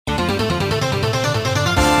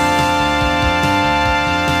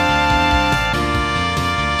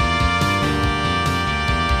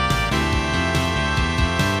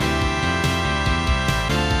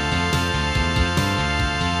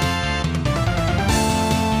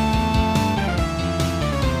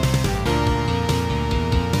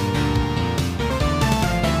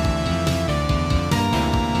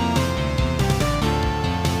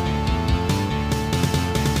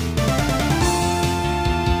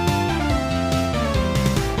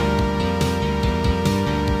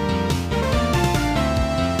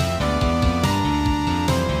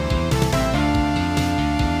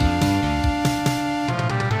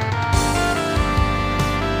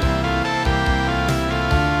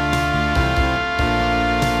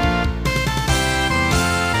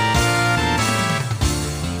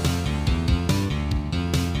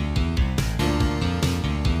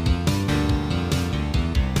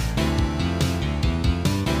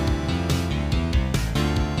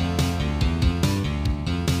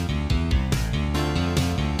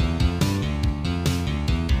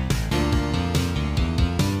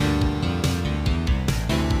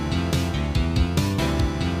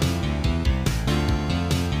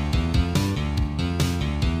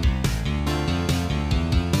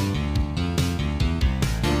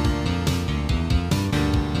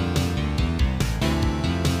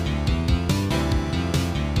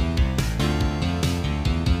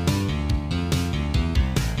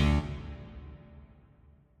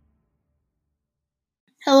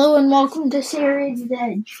Hello and welcome to Sarah's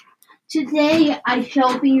Edge. Today I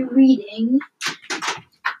shall be reading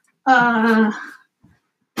The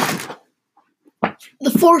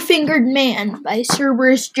Four-Fingered Man by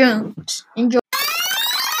Cerberus Jones. Enjoy.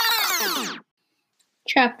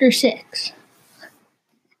 Chapter 6.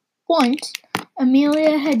 Once,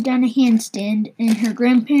 Amelia had done a handstand in her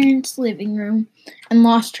grandparents' living room and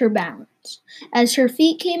lost her balance. As her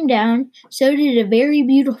feet came down, so did a very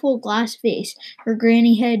beautiful glass vase her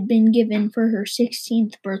granny had been given for her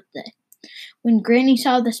 16th birthday. When Granny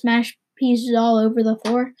saw the smashed pieces all over the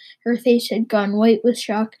floor, her face had gone white with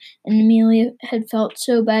shock, and Amelia had felt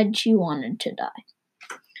so bad she wanted to die.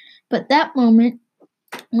 But that moment,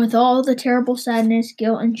 with all the terrible sadness,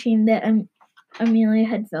 guilt, and shame that Amelia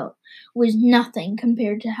had felt, was nothing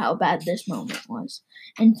compared to how bad this moment was.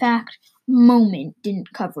 In fact, moment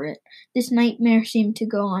didn't cover it. This nightmare seemed to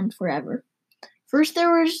go on forever. First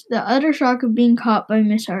there was the utter shock of being caught by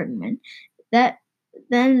Miss Hardman.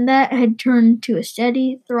 Then that had turned to a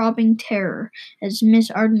steady, throbbing terror as Miss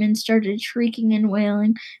Hardman started shrieking and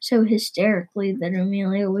wailing so hysterically that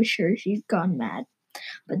Amelia was sure she'd gone mad.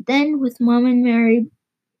 But then, when Mum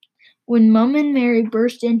and Mary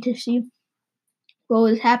burst in to see what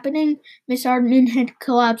was happening, Miss Hardman had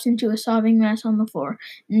collapsed into a sobbing mess on the floor,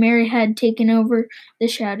 and Mary had taken over the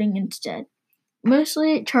shouting instead.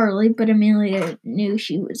 Mostly at Charlie, but Amelia knew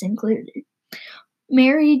she was included.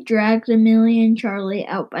 Mary dragged Amelia and Charlie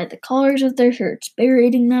out by the collars of their shirts,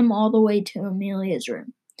 berating them all the way to Amelia's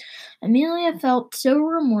room. Amelia felt so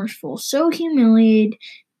remorseful, so humiliated,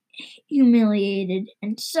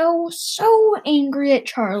 and so angry at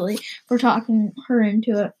Charlie for talking her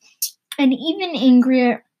into it, and even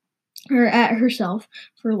angrier at herself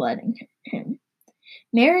for letting him.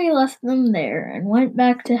 Mary left them there and went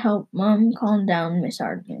back to help Mum calm down Miss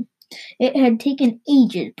Hardman. It had taken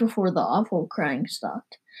ages before the awful crying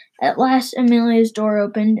stopped. At last Amelia's door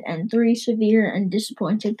opened, and 3 severe and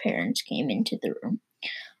disappointed parents came into the room.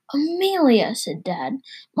 "Amelia," said Dad,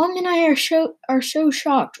 "Mom and I are so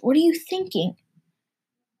shocked. What are you thinking?"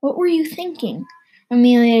 "What were you thinking?"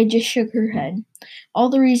 Amelia just shook her head. All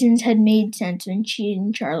the reasons had made sense when she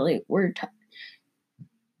and Charlie were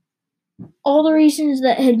All the reasons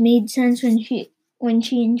that had made sense when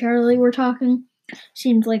she and Charlie were talking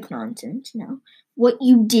seemed like nonsense now. "What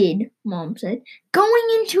you did," Mom said, "going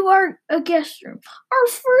into a guest room. Our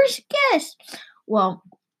first guest." "Well,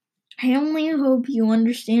 I only hope you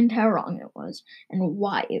understand how wrong it was, and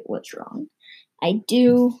why it was wrong." "I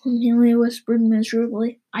do," Amelia whispered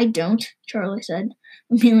miserably. "I don't," Charlie said.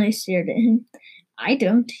 Amelia stared at him. "I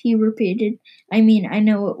don't," he repeated. "I mean, I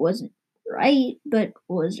know it wasn't right, but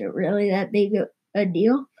was it really that big a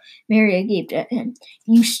deal?" Mary gaped at him.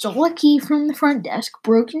 "You stole a key from the front desk,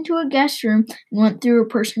 broke into a guest room, and went through her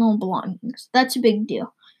personal belongings. That's a big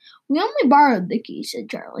deal." "We only borrowed the key," said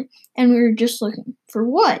Charlie, "and we were just looking." "For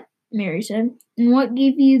what?" Mary said. "And what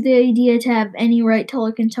gave you the idea to have any right to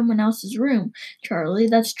look in someone else's room, Charlie?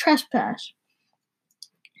 That's trespass."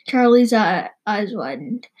 Charlie's eyes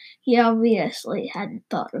widened. He obviously hadn't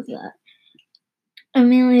thought of that.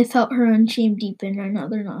 Amelia felt her own shame deepen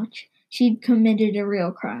another notch. She'd committed a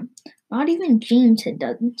real crime. Not even James had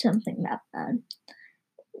done something that bad.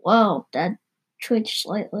 "Well," Dad twitched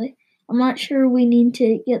slightly, "I'm not sure we need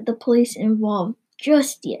to get the police involved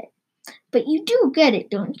just yet." "But you do get it,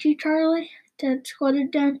 don't you, Charlie?" Dad squatted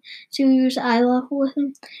down so he was eye level with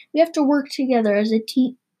him. "We have to work together as a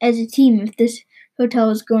team if this hotel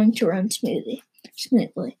is going to run smoothly."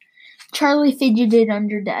 Charlie fidgeted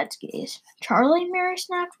under Dad's gaze. "Charlie," Mary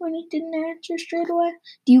snapped when he didn't answer straight away,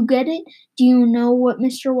 "do you get it? Do you know what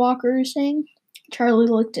Mr. Walker is saying?" Charlie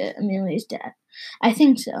looked at Amelia's dad. "I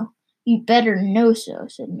think so." "You'd better know so,"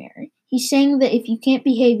 said Mary. "He's saying that if you can't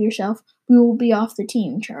behave yourself, we will be off the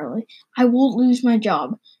team, Charlie. I won't lose my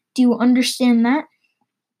job. Do you understand that?"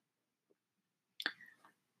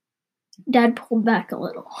 Dad pulled back a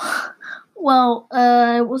little. "Well,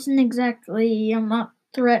 it wasn't exactly, I'm not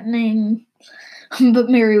threatening," but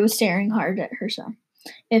Mary was staring hard at her son.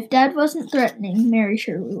 If Dad wasn't threatening, Mary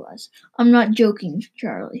surely was. "I'm not joking,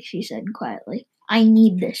 Charlie," she said quietly. "I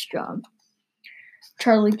need this job."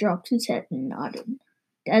 Charlie dropped his head and nodded.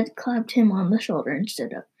 Dad clapped him on the shoulder and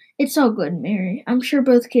stood up. "It's all good, Mary. I'm sure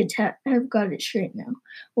both kids have got it straight now.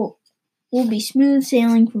 We'll be smooth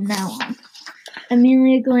sailing from now on."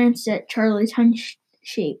 Amelia glanced at Charlie's hunched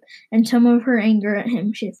shape, and some of her anger at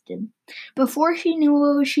him shifted. Before she knew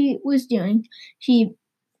what she was doing, she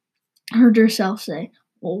heard herself say,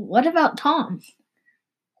 "Well, what about Tom?"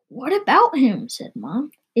 "What about him?" said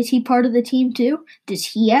Mom. "Is he part of the team too? Does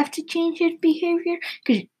he have to change his behavior?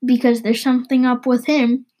 Because there's something up with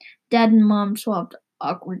him." Dad and Mom swapped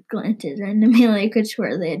awkward glances, and Amelia could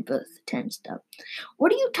swear they had both tensed up.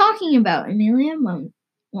 "What are you talking about, Amelia?" Mom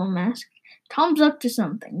asked. "Tom's up to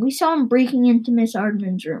something. We saw him breaking into Miss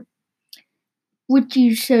Ardman's room." "Which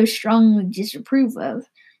you so strongly disapprove of,"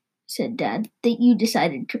 said Dad, "that you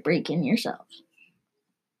decided to break in yourself."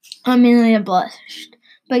 Amelia blushed,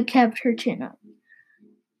 but kept her chin up.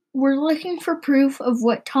 "We're looking for proof of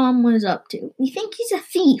what Tom was up to. We think he's a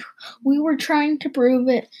thief. We were trying to prove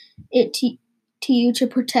it to you to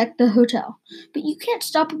protect the hotel. But you can't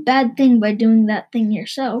stop a bad thing by doing that thing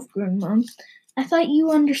yourself," groaned Mom. "I thought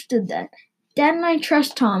you understood that. Dad and I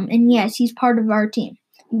trust Tom, and yes, he's part of our team.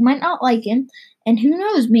 You might not like him, and who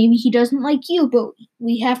knows, maybe he doesn't like you, but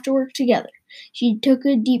we have to work together." She took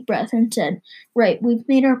a deep breath and said, "Right, we've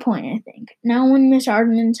made our point, I think. Now when Miss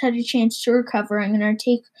Ardman's had a chance to recover, I'm going to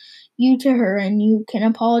take you to her, and you can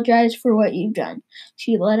apologize for what you've done."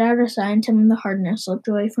 She let out a sigh, and some of the hardness slipped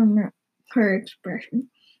away from her expression.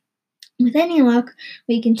 "With any luck,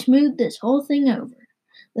 we can smooth this whole thing over."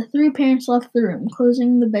 The three parents left the room,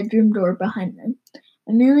 closing the bedroom door behind them.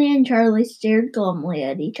 Amelia and Charlie stared glumly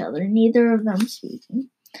at each other, neither of them speaking.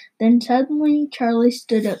 Then suddenly Charlie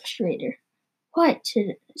stood up straighter. "What?"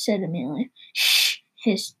 said Amelia. "Shh!"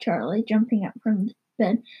 hissed Charlie, jumping up from the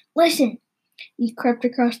bed. "Listen!" He crept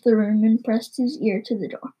across the room and pressed his ear to the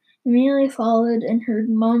door. Amelia followed and heard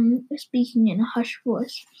Mom speaking in a hushed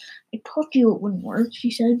voice. "I told you it wouldn't work," she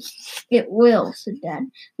said. "It will," said Dad.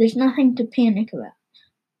 "There's nothing to panic about."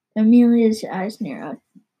 Amelia's eyes narrowed.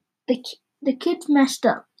 The kid's messed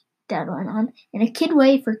up," Dad went on, "in a kid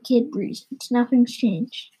way for kid reasons. Nothing's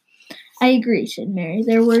changed." "I agree," said Mary.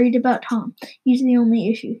 "They're worried about Tom. He's the only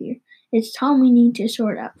issue here. It's Tom we need to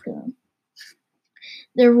sort out for them."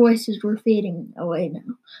 Their voices were fading away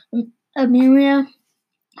now. Amelia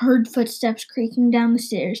heard footsteps creaking down the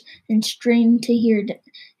stairs and strained to hear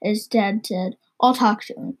as Dad said, "I'll talk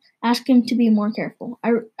to him. Ask him to be more careful.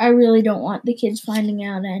 I really don't want the kids finding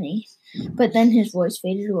out any." But then his voice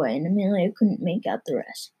faded away, and Amelia couldn't make out the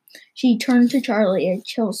rest. She turned to Charlie, a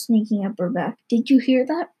chill sneaking up her back. "Did you hear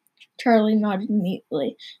that?" Charlie nodded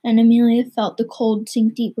mutely, and Amelia felt the cold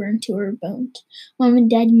sink deeper into her bones. Mom and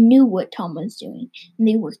Dad knew what Tom was doing, and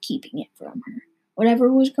they were keeping it from her.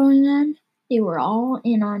 Whatever was going on, they were all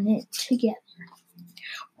in on it together.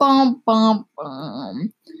 Bum, bum,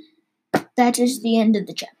 bum. That is the end of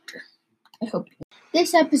the chapter. I hope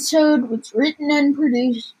this episode was written and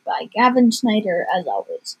produced by Gavin Snyder, as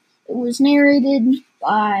always. It was narrated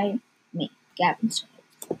by me, Gavin Snyder.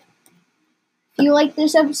 If you like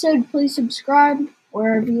this episode, please subscribe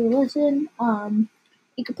wherever you listen.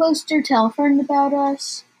 Make a poster, tell a friend about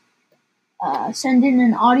us. Send in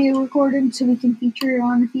an audio recording so we can feature it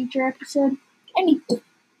on a future episode.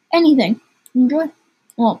 Anything. Enjoy?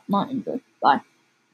 Well, not enjoy. Bye.